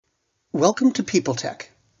Welcome to People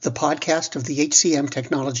Tech, the podcast of the HCM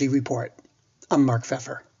Technology Report. I'm Mark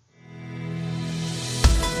Pfeffer.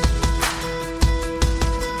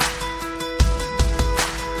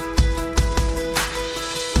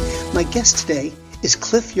 My guest today is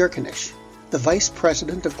Cliff Yurkinich, the Vice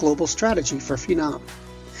President of Global Strategy for Phenom.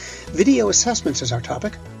 Video assessments is our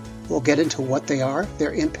topic. We'll get into what they are,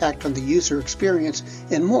 their impact on the user experience,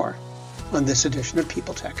 and more on this edition of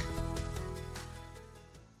People Tech.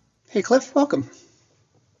 Hey Cliff, welcome.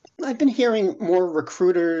 I've been hearing more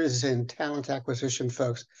recruiters and talent acquisition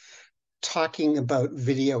folks talking about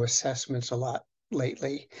video assessments a lot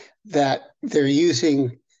lately, that they're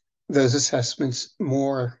using those assessments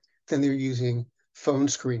more than they're using phone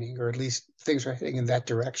screening, or at least things are heading in that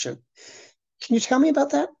direction. Can you tell me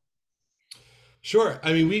about that? Sure.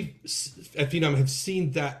 I mean, we at Phenom have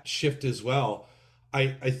seen that shift as well.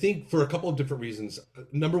 I think for a couple of different reasons.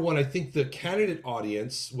 Number one, I think the candidate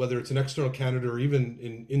audience, whether it's an external candidate or even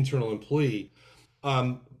an internal employee,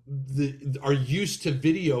 are used to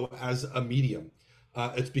video as a medium.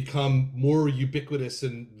 It's become more ubiquitous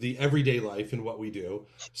in the everyday life in what we do.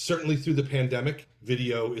 Certainly through the pandemic,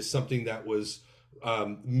 video is something that was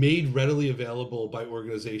made readily available by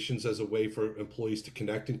organizations as a way for employees to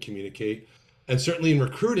connect and communicate. And certainly in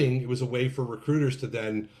recruiting, it was a way for recruiters to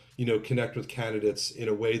then, connect with candidates in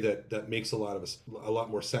a way that makes a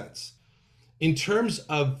lot more sense. In terms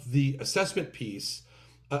of the assessment piece,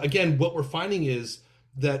 again, what we're finding is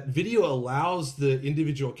that video allows the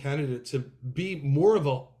individual candidate to be more of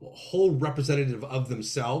a whole representative of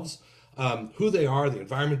themselves, who they are, the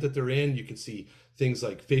environment that they're in. You can see things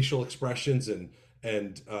like facial expressions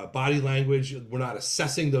and body language. We're not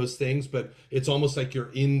assessing those things, but it's almost like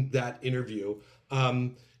you're in that interview.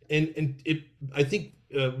 I think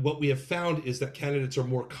what we have found is that candidates are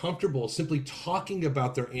more comfortable simply talking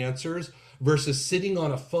about their answers versus sitting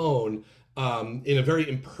on a phone in a very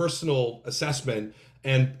impersonal assessment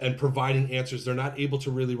and providing answers. They're not able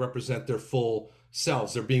to really represent their full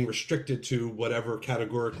selves. They're being restricted to whatever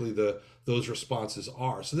categorically those responses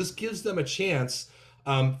are. So this gives them a chance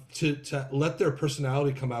to let their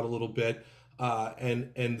personality come out a little bit,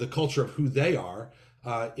 and the culture of who they are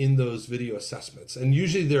in those video assessments. And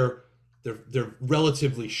usually they're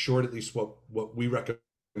relatively short, at least what we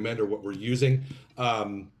recommend or what we're using.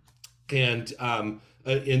 And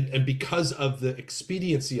because of the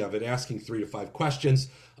expediency of it, asking 3 to 5 questions,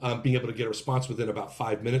 being able to get a response within about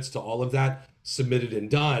 5 minutes to all of that, submitted and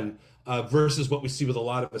done, versus what we see with a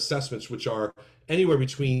lot of assessments, which are anywhere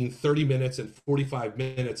between 30 minutes and 45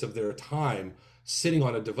 minutes of their time sitting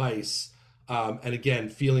on a device, and again,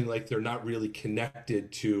 feeling like they're not really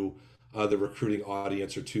connected to the recruiting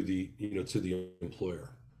audience or to the employer.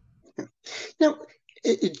 Now,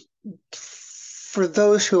 for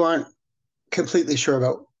those who aren't completely sure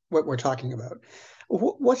about what we're talking about,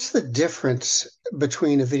 what's the difference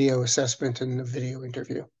between a video assessment and a video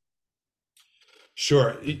interview?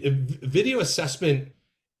 Sure. Video assessment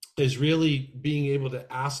is really being able to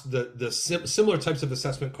ask the similar types of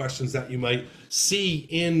assessment questions that you might see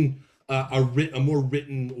in a more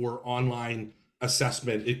written or online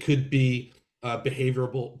assessment. It could be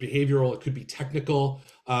behavioral. It could be technical.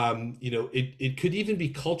 It could even be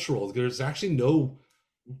cultural. There's actually no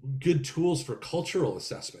good tools for cultural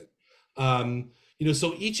assessment.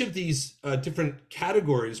 So each of these different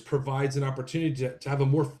categories provides an opportunity to have a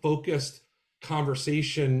more focused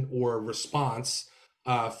conversation or response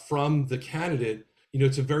from the candidate,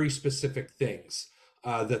 to very specific things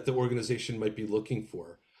that the organization might be looking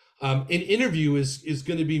for. An interview is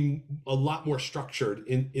going to be a lot more structured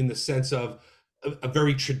in the sense of a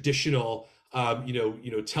very traditional,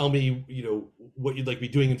 tell me, what you'd like to be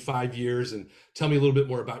doing in 5 years, and tell me a little bit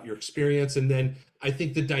more about your experience. And then I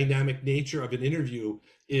think the dynamic nature of an interview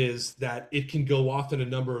is that it can go off in a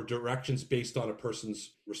number of directions based on a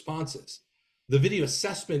person's responses. The video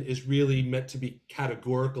assessment is really meant to be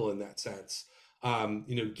categorical in that sense.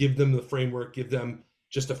 Give them the framework, give them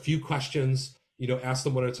just a few questions, ask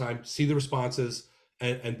them one at a time, see the responses,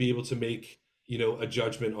 and be able to make, a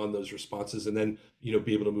judgment on those responses, and then,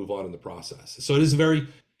 be able to move on in the process. So it is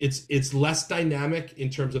it's less dynamic in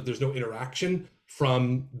terms of there's no interaction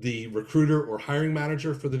from the recruiter or hiring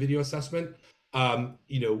manager for the video assessment.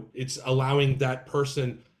 It's allowing that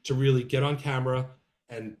person to really get on camera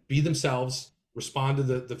and be themselves, respond to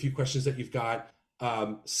the few questions that you've got,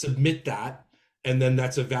 submit that, and then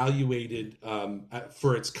that's evaluated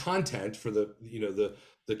for its content, for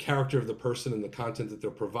the character of the person and the content that they're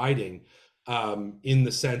providing, in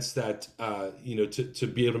the sense that to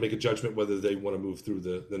be able to make a judgment whether they want to move through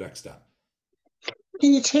the next step.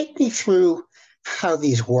 Can you take me through how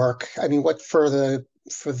these work? I mean, what for the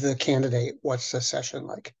for the candidate, what's the session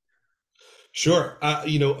like? Sure.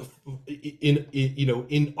 In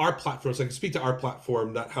our platforms, I can speak to our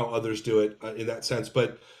platform, not how others do it in that sense.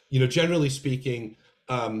 But generally speaking,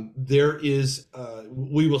 we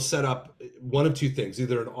will set up one of two things: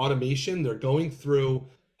 either an automation, they're going through,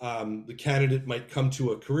 the candidate might come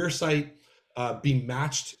to a career site, being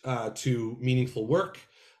matched to meaningful work.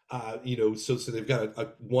 So they've got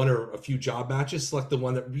a one or a few job matches. Select the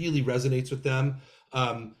one that really resonates with them.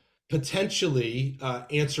 Um, Potentially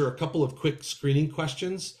answer a couple of quick screening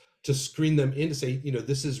questions to screen them in to say,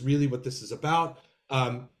 this is really what this is about.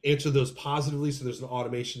 Answer those positively. So there's an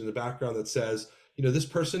automation in the background that says, this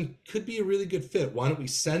person could be a really good fit. Why don't we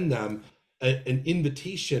send them an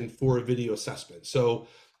invitation for a video assessment? So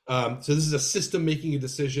this is a system making a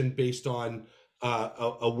decision based on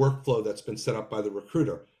a workflow that's been set up by the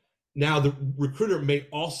recruiter. Now, the recruiter may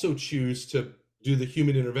also choose to do the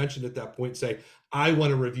human intervention at that point and say, I want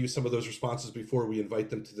to review some of those responses before we invite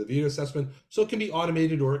them to the video assessment. So it can be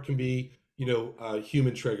automated or it can be,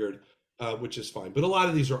 human triggered, which is fine. But a lot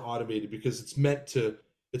of these are automated because it's meant to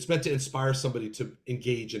inspire somebody to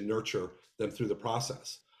engage and nurture them through the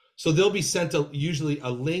process. So they'll be sent usually a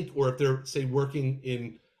link, or if they're, say, working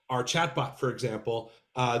in our chatbot, for example,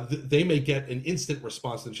 they may get an instant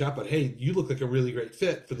response to the chatbot. Hey, you look like a really great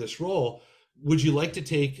fit for this role. Would you like to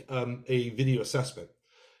take a video assessment?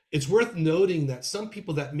 It's worth noting that some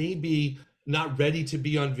people that may be not ready to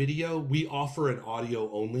be on video, we offer an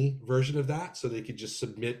audio only version of that, so they could just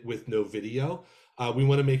submit with no video. We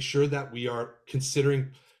want to make sure that we are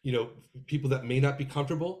considering, people that may not be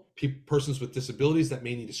comfortable, persons with disabilities that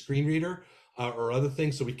may need a screen reader or other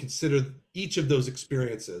things. So we consider each of those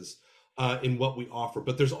experiences in what we offer.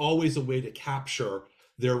 But there's always a way to capture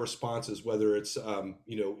their responses, whether it's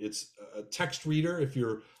it's a text reader if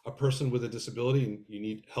you're a person with a disability and you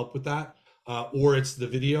need help with that, or it's the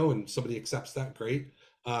video and somebody accepts that, great.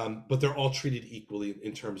 But they're all treated equally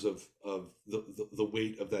in terms of the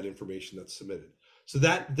weight of that information that's submitted. So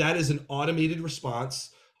that is an automated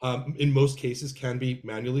response. In most cases, can be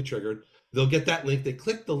manually triggered. They'll get that link. They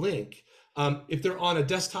click the link. If they're on a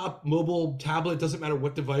desktop, mobile, tablet, doesn't matter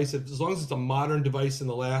what device, as long as it's a modern device in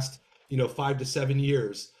the last 5 to 7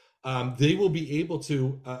 years, they will be able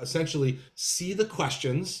to essentially see the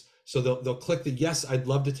questions. So they'll click the yes, I'd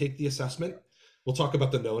love to take the assessment. We'll talk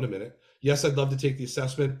about the no in a minute. Yes, I'd love to take the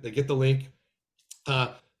assessment. They get the link,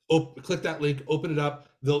 click that link, open it up.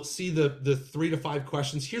 They'll see the 3 to 5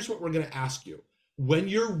 questions. Here's what we're going to ask you. When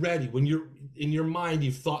you're ready, when you're in your mind,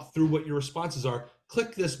 you've thought through what your responses are,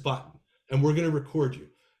 click this button and we're going to record you.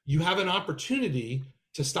 You have an opportunity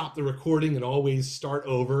to stop the recording and always start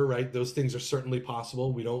over, right? Those things are certainly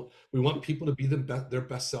possible. We want people to be their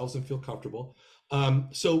best selves and feel comfortable.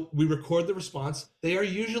 So we record the response. They are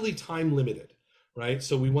usually time limited, right?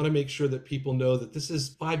 So we want to make sure that people know that this is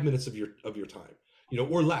 5 minutes of your time,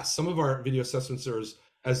 or less. Some of our video assessments are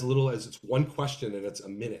as little as it's one question and it's a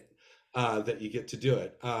minute that you get to do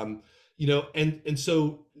it. And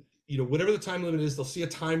so, whatever the time limit is, they'll see a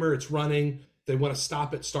timer, it's running. They want to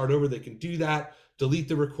stop it, start over, they can do that, delete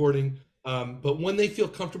the recording. But when they feel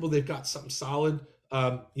comfortable, they've got something solid,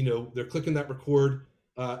 they're clicking that record,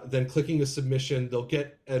 then clicking a submission, they'll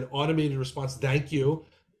get an automated response, thank you.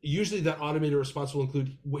 Usually that automated response will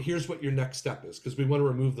include, here's what your next step is, because we want to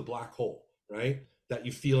remove the black hole, right? That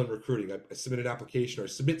you feel in recruiting. I submit an application or I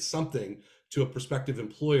submit something to a prospective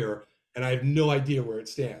employer and I have no idea where it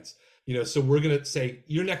stands. So we're going to say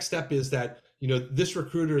your next step is that, this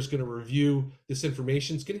recruiter is going to review this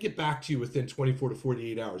information. It's going to get back to you within 24 to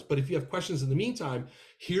 48 hours. But if you have questions in the meantime,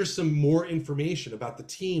 here's some more information about the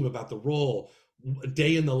team, about the role, a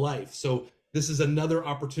day in the life. So this is another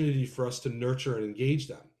opportunity for us to nurture and engage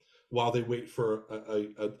them while they wait for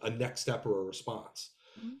a next step or a response.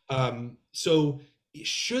 So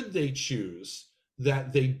should they choose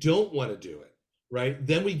that they don't want to do it, right?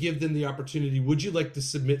 Then we give them the opportunity, would you like to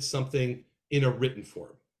submit something in a written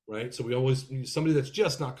form, right? So we always, somebody that's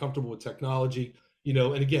just not comfortable with technology,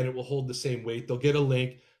 and again, it will hold the same weight. They'll get a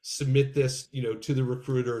link, submit this, to the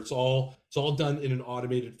recruiter. It's all done in an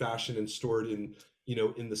automated fashion and stored in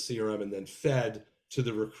the CRM and then fed to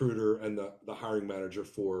the recruiter and the hiring manager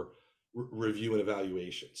for review and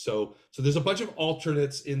evaluation. So there's a bunch of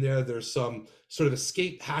alternates in there. There's some sort of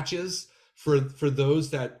escape hatches for those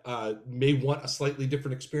that may want a slightly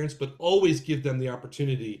different experience, but always give them the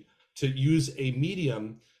opportunity to use a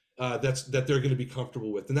medium that they're going to be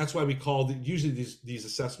comfortable with. And that's why we call usually these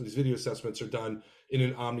assessments, these video assessments are done in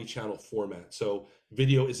an omni-channel format. So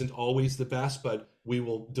video isn't always the best, but we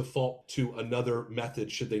will default to another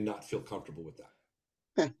method should they not feel comfortable with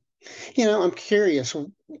that. I'm curious,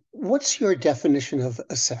 what's your definition of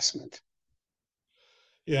assessment?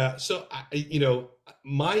 Yeah. So,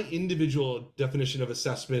 my individual definition of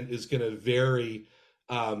assessment is going to vary.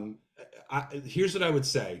 Here's what I would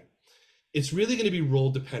say. It's really going to be role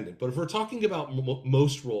dependent. But if we're talking about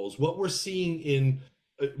most roles, what we're seeing in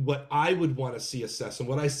what I would want to see assess, and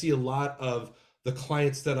what I see a lot of the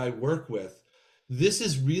clients that I work with, this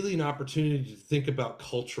is really an opportunity to think about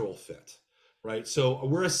cultural fit, right? So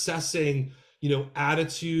we're assessing,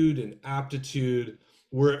 attitude and aptitude.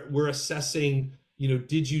 We're assessing,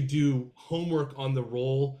 did you do homework on the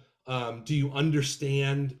role? Do you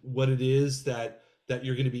understand what it is that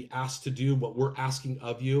you're going to be asked to do, what we're asking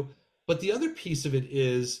of you? But the other piece of it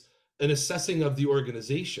is an assessing of the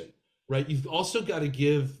organization, right? You've also got to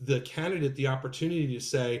give the candidate the opportunity to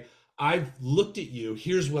say, I've looked at you,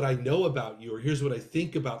 here's what I know about you, or here's what I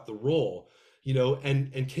think about the role,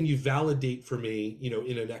 and can you validate for me,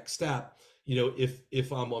 in a next step,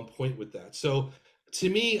 if I'm on point with that. So to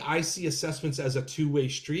me, I see assessments as a two-way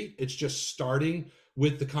street. It's just starting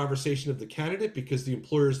with the conversation of the candidate, because the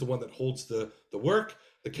employer is the one that holds the work.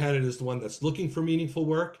 The candidate is the one that's looking for meaningful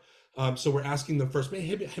work. So we're asking them first,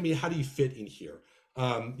 hey, how do you fit in here?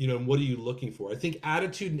 And what are you looking for? I think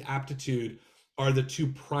attitude and aptitude are the two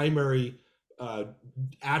primary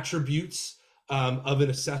attributes of an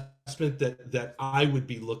assessment that I would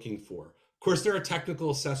be looking for. Of course, there are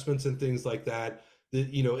technical assessments and things like that.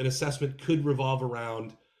 That an assessment could revolve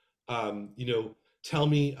around, tell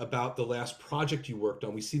me about the last project you worked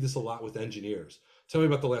on. We see this a lot with engineers. Tell me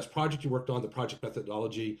about the last project you worked on, the project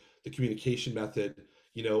methodology, the communication method,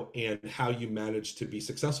 and how you managed to be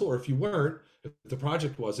successful. Or if you weren't, if the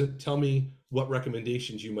project wasn't, tell me what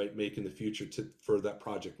recommendations you might make in the future for that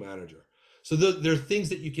project manager. So there are things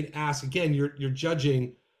that you can ask. Again, you're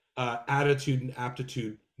judging attitude and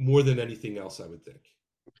aptitude more than anything else, I would think.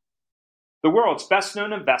 The world's best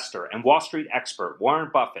known investor and Wall Street expert Warren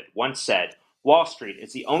Buffett once said, Wall Street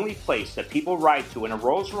is the only place that people ride to in a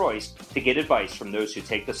Rolls Royce to get advice from those who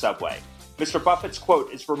take the subway. Mr. Buffett's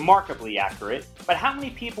quote is remarkably accurate, but how many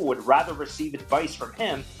people would rather receive advice from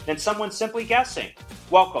him than someone simply guessing?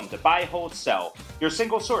 Welcome to Buy, Hold, Sell, your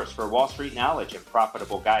single source for Wall Street knowledge and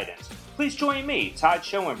profitable guidance. Please join me, Todd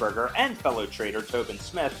Schoenberger, and fellow trader Tobin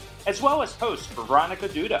Smith, as well as host Veronica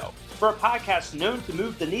Dudo, for a podcast known to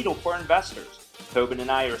move the needle for investors. Tobin and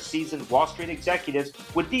I are seasoned Wall Street executives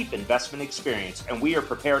with deep investment experience, and we are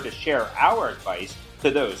prepared to share our advice to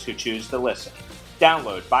those who choose to listen.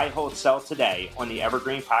 Download Buy, Hold, Sell today on the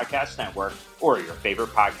Evergreen Podcast Network or your favorite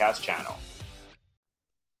podcast channel.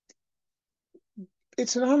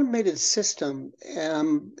 It's an automated system,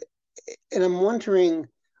 and I'm wondering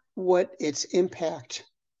what its impact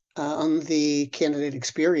on the candidate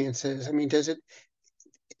experience is. I mean, does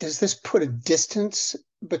this put a distance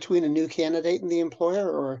between a new candidate and the employer,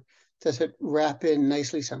 or does it wrap in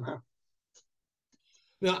nicely somehow?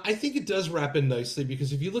 Now, I think it does wrap in nicely,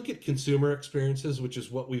 because if you look at consumer experiences, which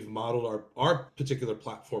is what we've modeled our particular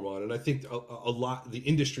platform on, and I think a lot the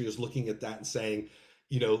industry is looking at that and saying,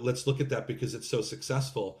 let's look at that because it's so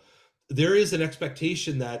successful. There is an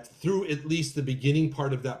expectation that through at least the beginning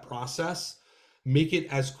part of that process, make it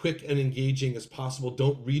as quick and engaging as possible.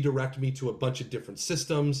 Don't redirect me to a bunch of different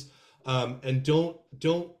systems, and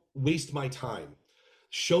don't waste my time.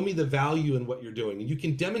 Show me the value in what you're doing, and you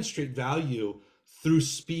can demonstrate value through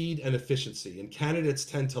speed and efficiency. And candidates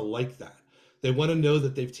tend to like that. They want to know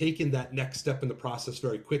that they've taken that next step in the process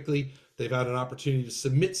very quickly. They've had an opportunity to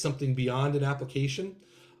submit something beyond an application,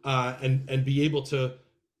 and be able to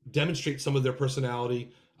demonstrate some of their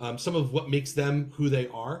personality, some of what makes them who they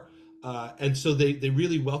are. And so they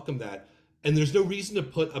really welcome that. And there's no reason to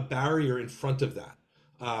put a barrier in front of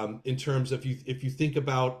that. In terms of if you think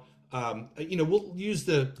about, we'll use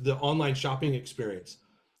the online shopping experience.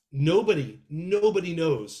 Nobody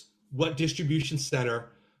knows what distribution center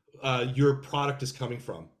your product is coming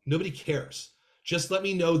from. Nobody cares. Just let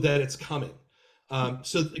me know that it's coming.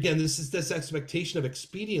 So again, this is this expectation of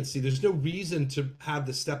expediency. There's no reason to have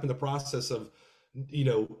the step in the process of,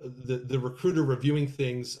 the recruiter reviewing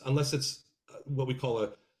things, unless it's what we call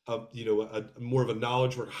a more of a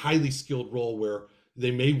knowledge work, highly skilled role where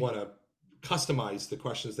they may want to customize the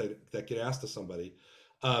questions that get asked to somebody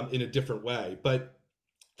in a different way. But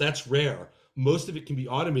that's rare. Most of it can be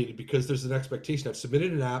automated because there's an expectation. I've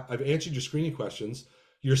submitted an app. I've answered your screening questions.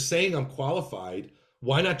 You're saying I'm qualified.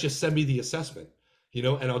 Why not just send me the assessment,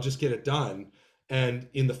 and I'll just get it done. And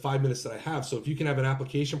in the 5 minutes that I have. So if you can have an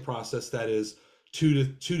application process that is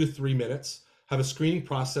 2 to 3 minutes, have a screening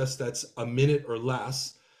process that's a minute or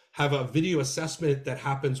less, have a video assessment that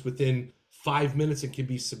happens within 5 minutes and can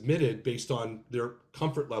be submitted based on their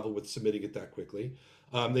comfort level with submitting it that quickly.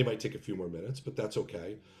 They might take a few more minutes, but that's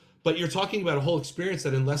okay. But you're talking about a whole experience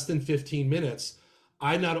that in less than 15 minutes,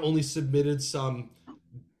 I not only submitted some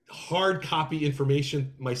hard copy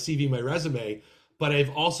information, my CV, my resume, but I've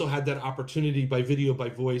also had that opportunity by video, by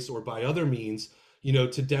voice, or by other means,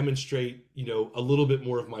 to demonstrate, a little bit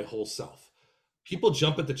more of my whole self. People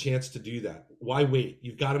jump at the chance to do that. Why wait?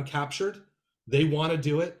 You've got them captured. They want to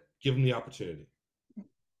do it. Give them the opportunity.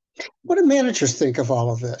 What do managers think of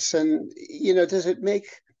all of this? And, does it make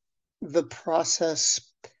the process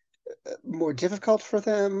more difficult for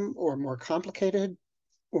them, or more complicated,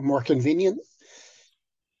 or more convenient?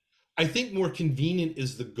 I think more convenient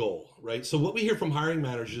is the goal, right? So what we hear from hiring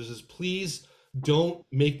managers is, please don't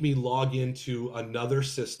make me log into another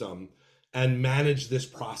system and manage this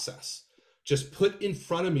process. Just put in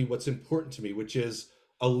front of me what's important to me, which is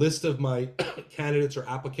a list of my candidates or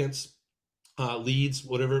applicants, leads,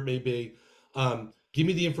 whatever it may be. Give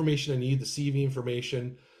me the information I need, the CV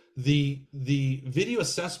information. The video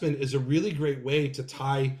assessment is a really great way to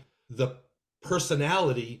tie the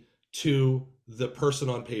personality to the person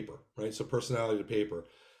on paper, right? So personality to paper,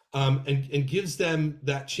 and gives them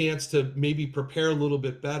that chance to maybe prepare a little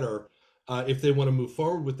bit better if they want to move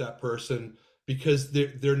forward with that person, because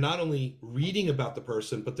they're not only reading about the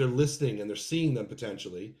person, but they're listening and they're seeing them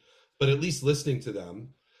potentially, but at least listening to them,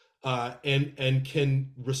 and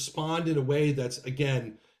can respond in a way that's,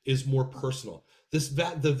 again, is more personal.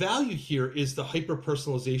 The value here is the hyper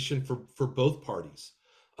personalization for both parties,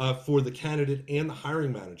 for the candidate and the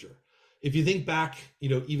hiring manager. If you think back,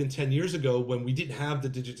 even 10 years ago, when we didn't have the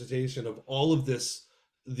digitization of all of this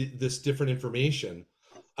different information,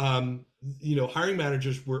 hiring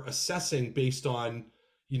managers were assessing based on,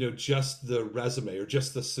 just the resume or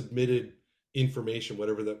just the submitted information,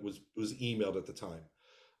 whatever that was emailed at the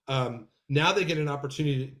time. Now they get an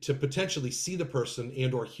opportunity to potentially see the person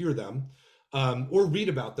and or hear them, or read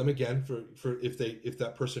about them again for if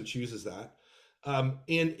that person chooses that. And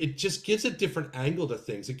it just gives a different angle to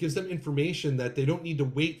things. It gives them information that they don't need to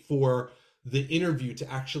wait for the interview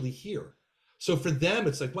to actually hear. So for them,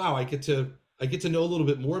 it's like, wow, I get to know a little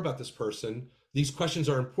bit more about this person. These questions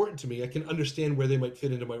are important to me. I can understand where they might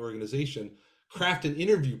fit into my organization, craft an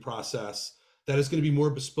interview process that is going to be more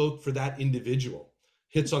bespoke for that individual,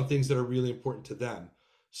 hits on things that are really important to them.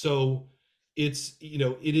 So it's,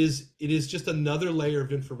 it is just another layer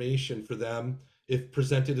of information for them. If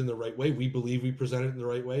presented in the right way, we believe we present it in the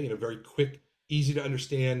right way, in a very quick, easy to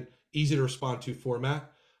understand, easy to respond to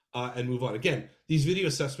format, and move on. Again, these video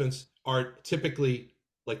assessments are typically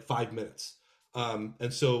like 5 minutes.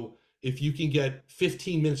 And so if you can get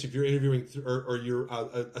 15 minutes, if you're interviewing or you're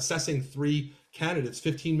assessing 3 candidates,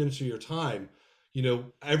 15 minutes of your time,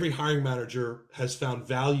 every hiring manager has found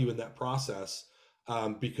value in that process,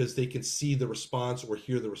 because they can see the response or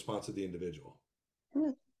hear the response of the individual.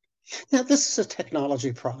 Now, this is a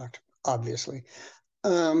technology product, obviously.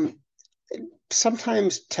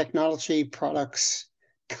 Sometimes technology products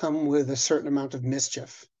come with a certain amount of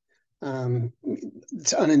mischief.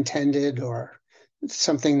 It's unintended, or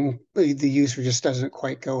something the user just doesn't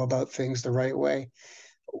quite go about things the right way.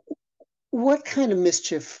 What kind of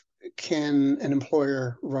mischief can an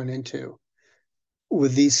employer run into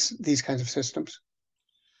with these kinds of systems?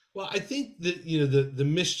 Well, I think that, the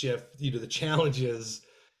mischief, the challenges,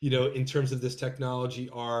 in terms of this technology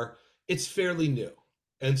it's fairly new.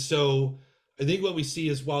 And so I think what we see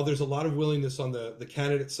is, while there's a lot of willingness on the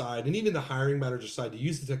candidate side and even the hiring manager side to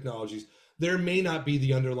use the technologies, there may not be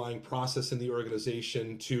the underlying process in the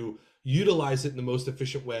organization to utilize it in the most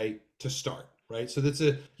efficient way to start, right? So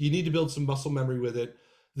you need to build some muscle memory with it.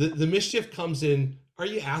 The mischief comes in, are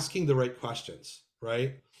you asking the right questions,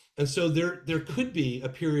 right? And so there could be a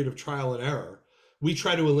period of trial and error. We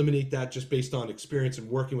try to eliminate that just based on experience and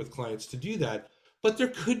working with clients to do that. But there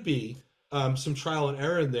could be some trial and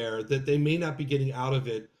error in there that they may not be getting out of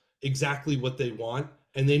it exactly what they want.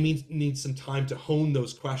 And they need some time to hone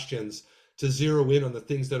those questions, to zero in on the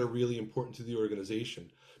things that are really important to the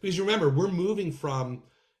organization. Because remember, we're moving from,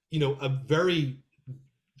 a very,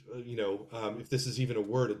 if this is even a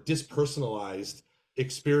word, a dispersonalized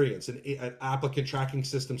experience. An applicant tracking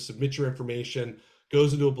system, submit your information,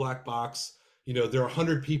 goes into a black box. There are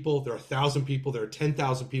 100 people, there are 1,000 people, there are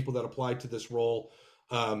 10,000 people that applied to this role.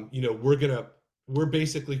 We're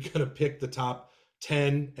basically gonna pick the top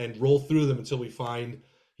 10 and roll through them until we find,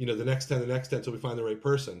 the next 10, until we find the right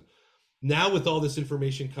person. Now, with all this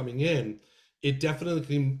information coming in, it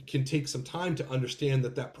definitely can take some time to understand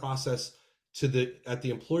that process at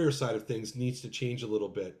the employer side of things needs to change a little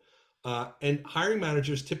bit. And hiring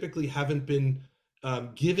managers typically haven't been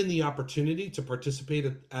given the opportunity to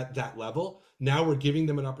participate at that level, now we're giving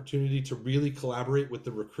them an opportunity to really collaborate with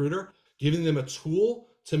the recruiter, giving them a tool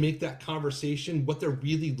to make that conversation, what they're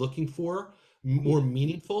really looking for, more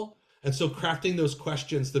meaningful. And so crafting those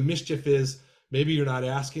questions, the mischief is maybe you're not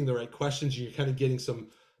asking the right questions, and you're kind of getting some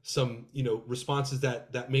responses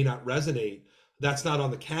that may not resonate. That's not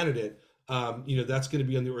on the candidate. That's going to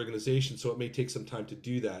be on the organization. So it may take some time to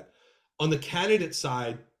do that. On the candidate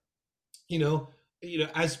side,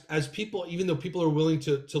 as people, even though people are willing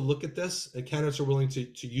to look at this, and candidates are willing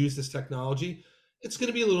to use this technology, it's going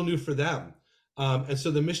to be a little new for them. And so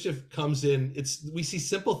the mischief comes in. We see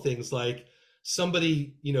simple things like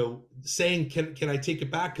somebody, saying, can I take it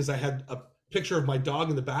back? Because I had a picture of my dog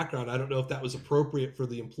in the background. I don't know if that was appropriate for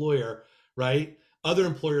the employer, right? Other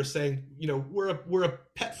employers saying, we're a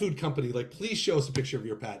pet food company. Like, please show us a picture of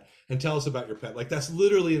your pet and tell us about your pet. Like, that's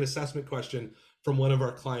literally an assessment question from one of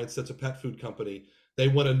our clients that's a pet food company. They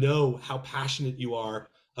want to know how passionate you are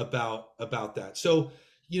about that. So,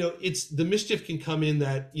 it's the mischief can come in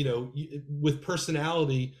that, with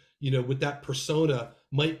personality, with that persona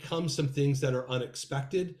might come some things that are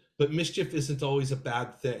unexpected, but mischief isn't always a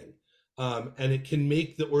bad thing. And it can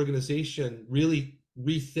make the organization really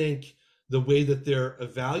rethink the way that they're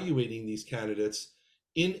evaluating these candidates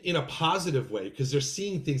in a positive way, because they're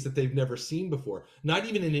seeing things that they've never seen before, not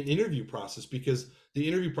even in an interview process, because the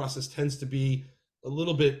interview process tends to be a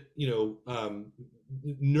little bit,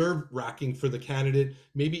 nerve-wracking for the candidate,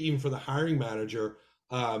 maybe even for the hiring manager,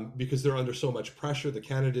 because they're under so much pressure, the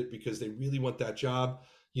candidate, because they really want that job.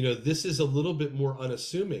 This is a little bit more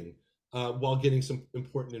unassuming while getting some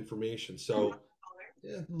important information. So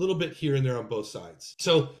a little bit here and there on both sides.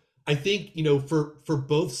 So I think, for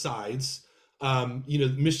both sides,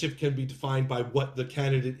 mischief can be defined by what the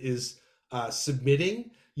candidate is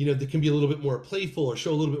submitting. That can be a little bit more playful or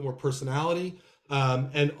show a little bit more personality.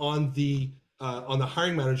 And on the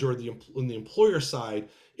hiring manager or on the employer side,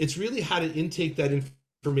 it's really how to intake that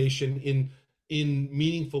information in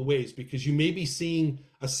meaningful ways, because you may be seeing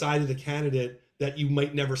a side of the candidate that you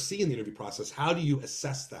might never see in the interview process. How do you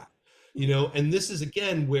assess that? And this is,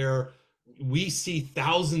 again, where we see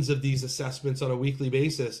thousands of these assessments on a weekly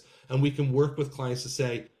basis, and we can work with clients to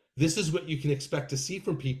say, this is what you can expect to see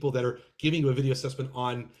from people that are giving you a video assessment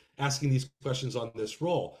on asking these questions on this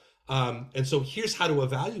role. And so here's how to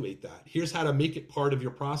evaluate that. Here's how to make it part of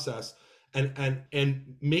your process and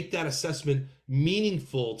make that assessment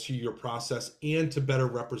meaningful to your process and to better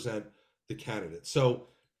represent the candidate. So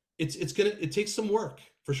it takes some work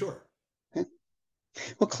for sure.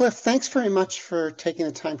 Well, Cliff, thanks very much for taking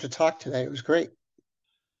the time to talk today. It was great.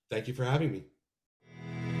 Thank you for having me.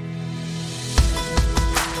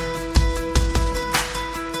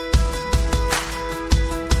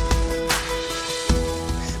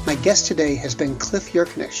 My guest today has been Cliff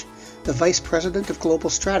Yurkanish, the Vice President of Global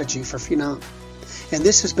Strategy for Phenom. And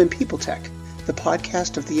this has been People Tech, the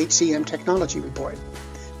podcast of the HCM Technology Report.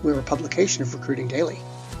 We're a publication of Recruiting Daily.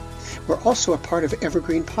 We're also a part of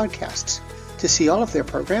Evergreen Podcasts. To see all of their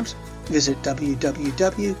programs, visit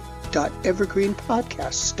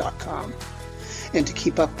www.evergreenpodcasts.com. And to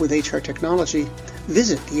keep up with HR technology,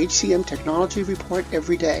 visit the HCM Technology Report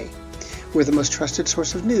every day. We're the most trusted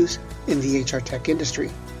source of news in the HR tech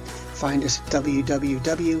industry. Find us at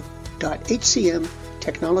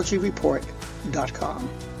www.hcmtechnologyreport.com.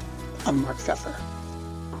 I'm Mark Pfeffer.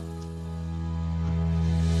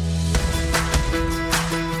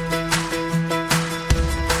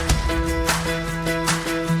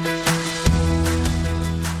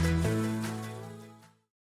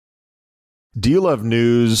 Do you love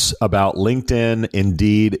news about LinkedIn,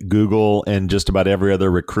 Indeed, Google, and just about every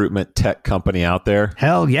other recruitment tech company out there?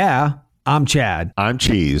 Hell yeah. I'm Chad. I'm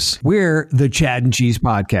Cheese. We're the Chad and Cheese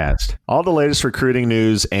Podcast. All the latest recruiting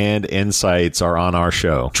news and insights are on our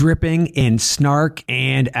show. Dripping in snark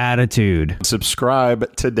and attitude.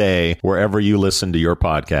 Subscribe today wherever you listen to your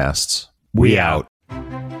podcasts. We out.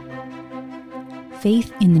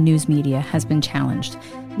 Faith in the news media has been challenged,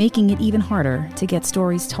 making it even harder to get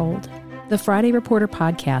stories told. The Friday Reporter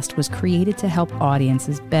podcast was created to help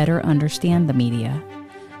audiences better understand the media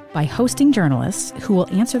by hosting journalists who will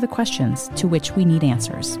answer the questions to which we need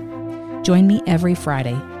answers. Join me every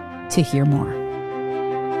Friday to hear more.